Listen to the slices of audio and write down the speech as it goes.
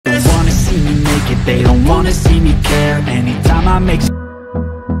They don't wanna see me care. Anytime I make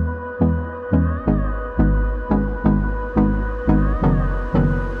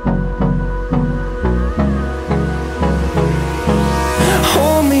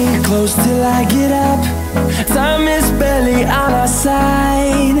hold me close till I get up. Time is barely on our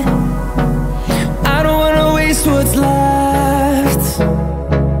side. I don't wanna waste what's left.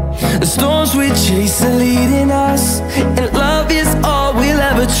 The storms we chase are leading us, and love is all we'll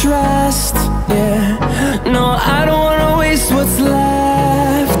ever trust. Yeah, no, I don't wanna waste what's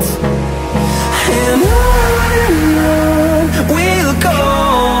left. And on we'll go,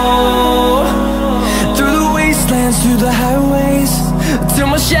 through the wastelands, through the highways, till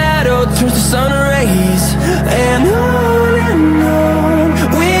my shadow turns to sun rays. And